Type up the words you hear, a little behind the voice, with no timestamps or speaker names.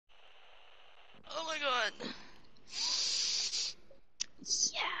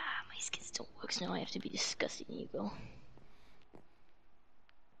Yeah, my skin still works now. I have to be disgusting. You go.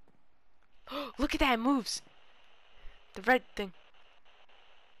 Look at that, it moves. The red thing.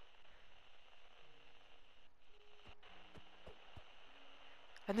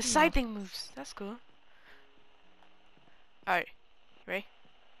 And the side thing moves. That's cool. Alright, ready?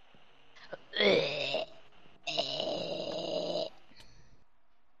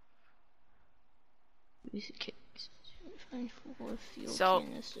 So,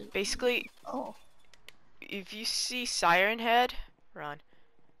 basically, oh, if you see Siren Head, run.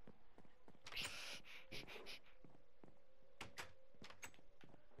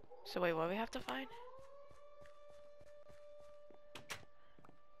 So wait, what do we have to find?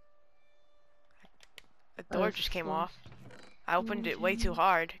 The door just came off. I opened it way too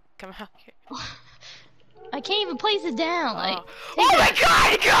hard. Come out here. I can't even place it down. Like, oh my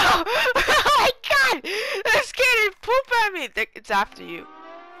god, go! Oh my god! That scared poop at me! It's after you.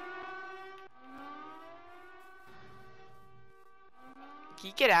 Can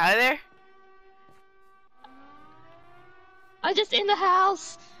you get out of there? I'm just in the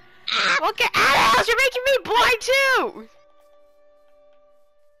house. Well, get out of the house! You're making me blind too!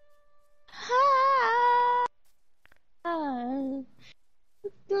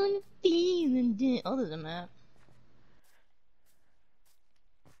 Oh, there's a map.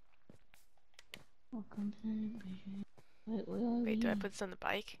 Wait, where are Wait, we? do I put this on the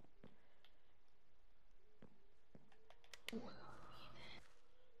bike?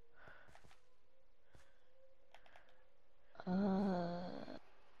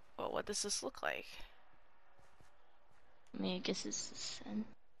 Well, what does this look like? I mean, I guess it's the sun.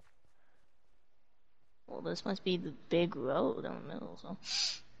 Well, this must be the big road down the middle, so.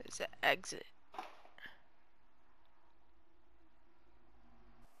 There's an exit.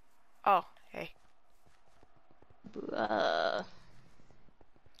 Oh, hey. Bruh.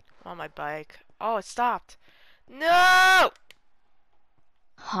 I'm on my bike. Oh, it stopped. No!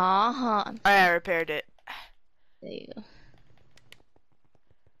 Ha. I repaired it. There you go.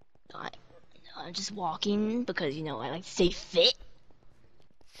 I'm just walking because, you know, I like to stay fit.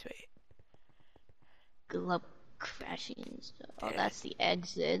 Sweet. Good luck crashing and stuff. Oh, that's the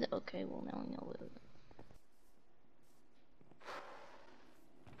exit. Okay, well, now we know it.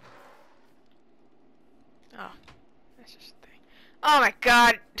 Oh, that's just a thing. Oh my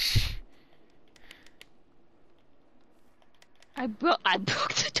god! I broke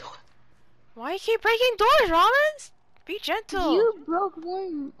the door. Why you keep breaking doors, Rollins? Be gentle. You broke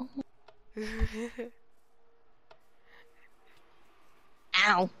one.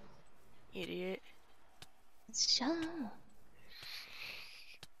 Ow. Idiot. Shut up.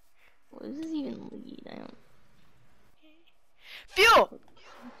 What does this even lead? I don't. Fuel!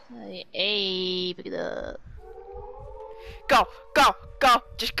 Hey, pick it up. Go, go, go!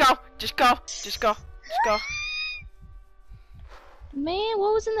 Just go, just go, just go, just go. Man,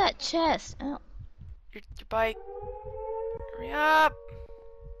 what was in that chest? Ow. Your bike. Hurry up!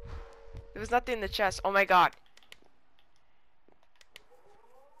 There was nothing in the chest. Oh my god.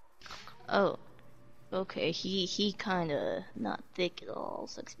 Oh. Okay, he kinda not thick at all.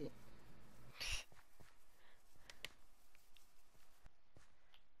 Sucks me.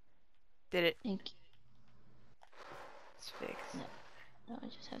 Did it? Thank you. It's fixed. No, I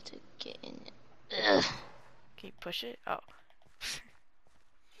just have to get in it. Ugh. Can you push it? Oh.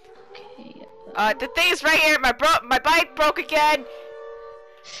 Okay. The thing's right here. My bike broke again.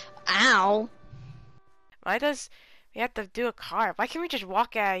 Ow. Why does we have to do a car? Why can't we just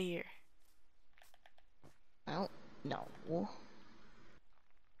walk out of here? I don't know.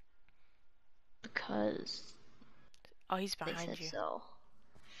 Because. Oh, he's behind you. So.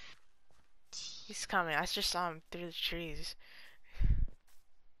 He's coming. I just saw him through the trees.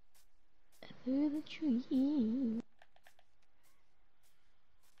 Through the trees.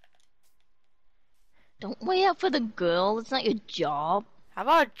 Don't wait up for the girl. It's not your job. How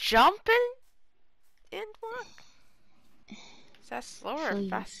about jumping and walk? Is that slower or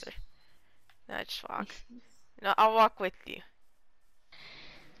faster? No, just walk. No, I'll walk with you.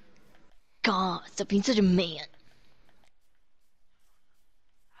 God, stop being such a man.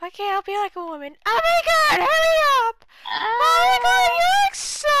 Okay, I'll be like a woman. Oh my god, hurry up! Oh my god, you look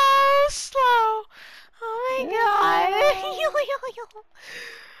so slow. Oh my god.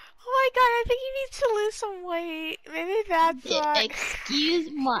 Oh my god, I think you need to lose some weight. Maybe that's why.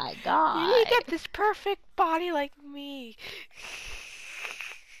 Excuse my god. You need to get this perfect body like me.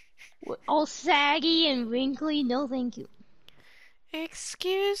 All saggy and wrinkly, no thank you.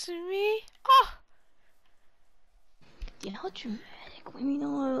 Excuse me? Oh! Yeah, how dramatic. When you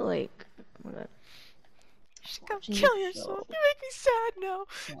know, like, oh my god. Just go watching the kill yourself. show. You make me sad now.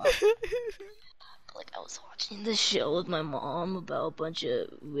 Well, like I was watching the show with my mom about a bunch of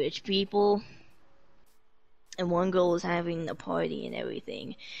rich people, and one girl was having a party and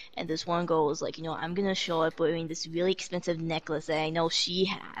everything, and this one girl was like, I'm gonna show up wearing this really expensive necklace that I know she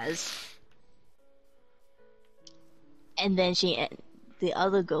has, and then the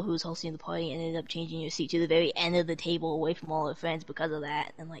other girl who was hosting the party ended up changing her seat to the very end of the table away from all her friends because of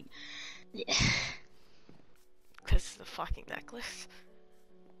that, and like, Because of the fucking necklace.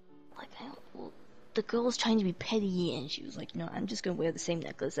 like the girl was trying to be petty, and she was like, I'm just gonna wear the same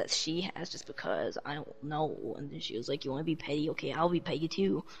necklace that she has just because I don't know. And then she was like, you want to be petty? Okay, I'll be petty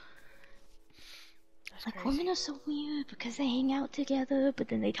too. That's Like, crazy. women are so weird because they hang out together, but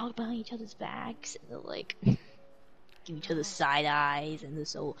then they talk behind each other's backs, and they're like, give each other side eyes, and they're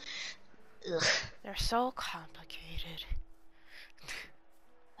so, ugh. They're so complicated.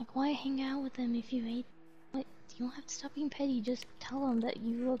 Like, why hang out with them if you hate? Like, you don't have to stop being petty. Just tell them that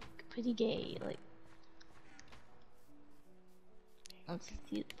you look pretty gay. Like, that's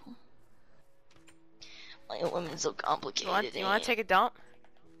the point. Why are women so complicated? You want to take a dump?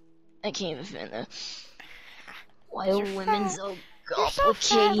 I can't even finish. Why are You're women fat. so You're so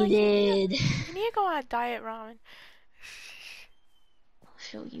fat. Like, complicated? you need to go on a diet, ramen. I'll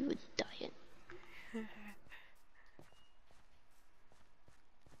show you a diet.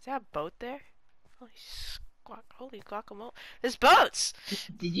 Is that a boat there? Holy guacamole. There's boats!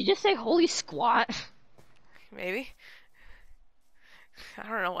 Did you just say holy squat? Maybe. I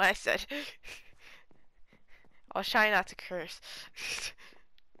don't know what I said. I'll try not to curse.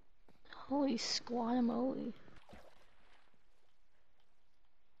 Holy squat-a-moly.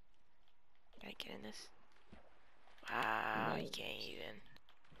 Can I get in this? Wow, you can't even.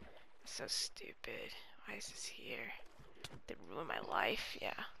 So stupid. Why is this here? They ruined my life,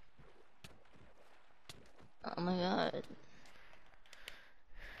 yeah. Oh my god.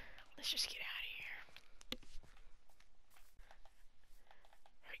 Let's just get out of here.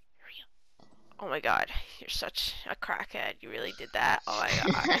 Hurry up. Oh my god, you're such a crackhead. You really did that. Oh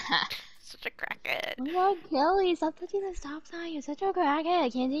my god. Such a crackhead. Oh my god, Kelly, stop touching the stop sign. You're such a crackhead. I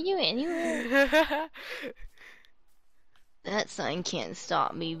can't take you anywhere. That sign can't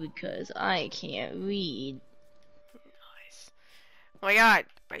stop me because I can't read. Nice. Oh my god,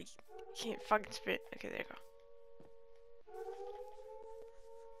 I can't fucking spit. Okay, there you go.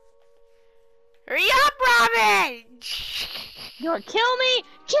 Hurry up, Robin! You're gonna kill me!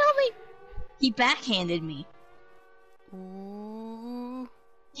 Kill me! He backhanded me. Ooh.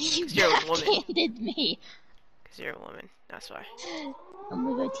 He 'Cause you're a woman. backhanded me. Because you're a woman, that's why. Oh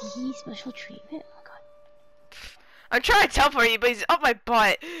my god, he special treatment? Oh my god. I'm trying to teleport you, but he's up my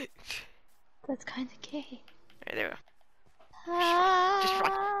butt. That's kinda gay. Alright, there we go. Just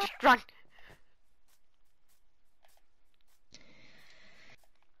run. Just run.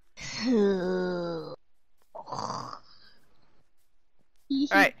 He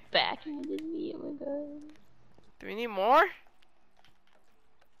Alright. backhanded me, oh my god. Do we need more?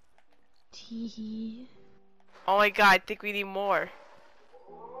 Tee. Oh my god, I think we need more.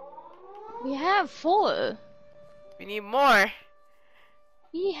 We have 4. We need more.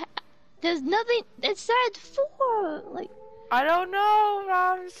 There's nothing that said 4. Like, I don't know,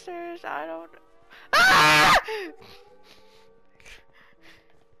 monsters. I don't know. Ah!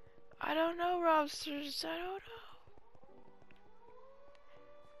 I don't know, Robsters. I don't know.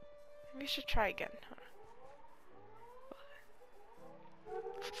 We should try again.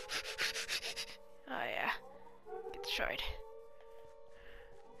 Oh yeah. Get destroyed.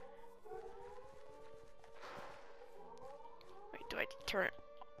 Wait, do I turn it?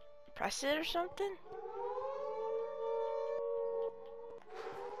 Press it or something?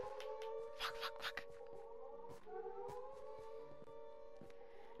 Fuck.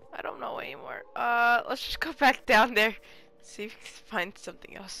 I don't know anymore. Let's just go back down there. See if we can find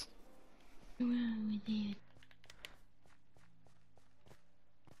something else.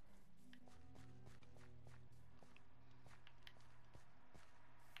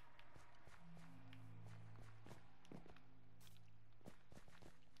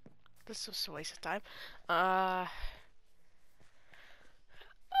 This was a waste of time.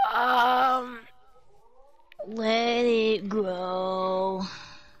 let it go.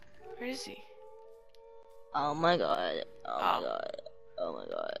 Where is he? Oh my god. Oh my god. Oh my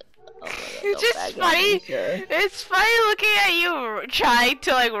god. Oh my god. It's Don't just back at me, funny. sir. It's funny looking at you trying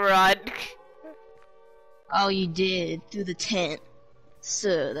to like run. Oh, you did through the tent,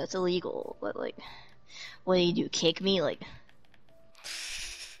 sir. That's illegal. But like, what do you do? Kick me? Like,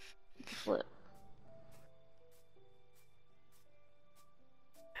 flip.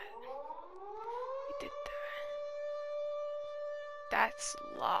 We did that. That's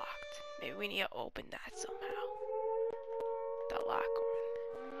locked. Maybe we need to open that somehow. The lock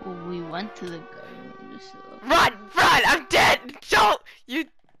one. Well, we went to the garden, so... Run! Run! I'm dead! Don't! You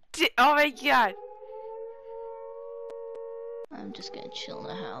did. Oh my god. I'm just gonna chill in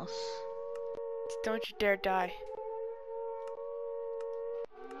the house. Don't you dare die.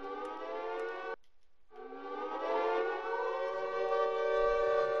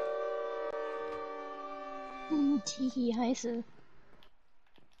 Teehee, hi, sir.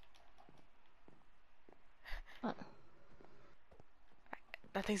 What?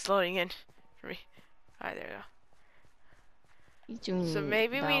 Nothing's loading in for me. Alright, there we go. So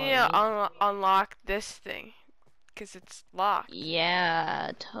maybe we need to unlock this thing. Because it's locked.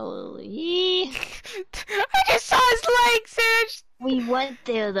 Yeah, totally. I just saw his legs, Serge! We went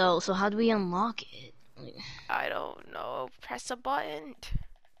there though, so how do we unlock it? I don't know. Press a button.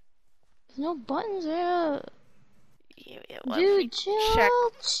 There's no buttons there. Yeah, dude, chill, check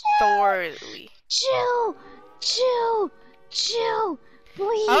chill, thoroughly. Chill, please.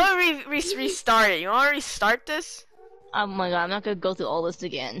 I want to restart it. You want to restart this? Oh my god, I'm not gonna go through all this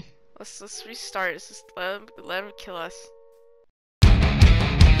again. Let's restart. Let's just let him kill us.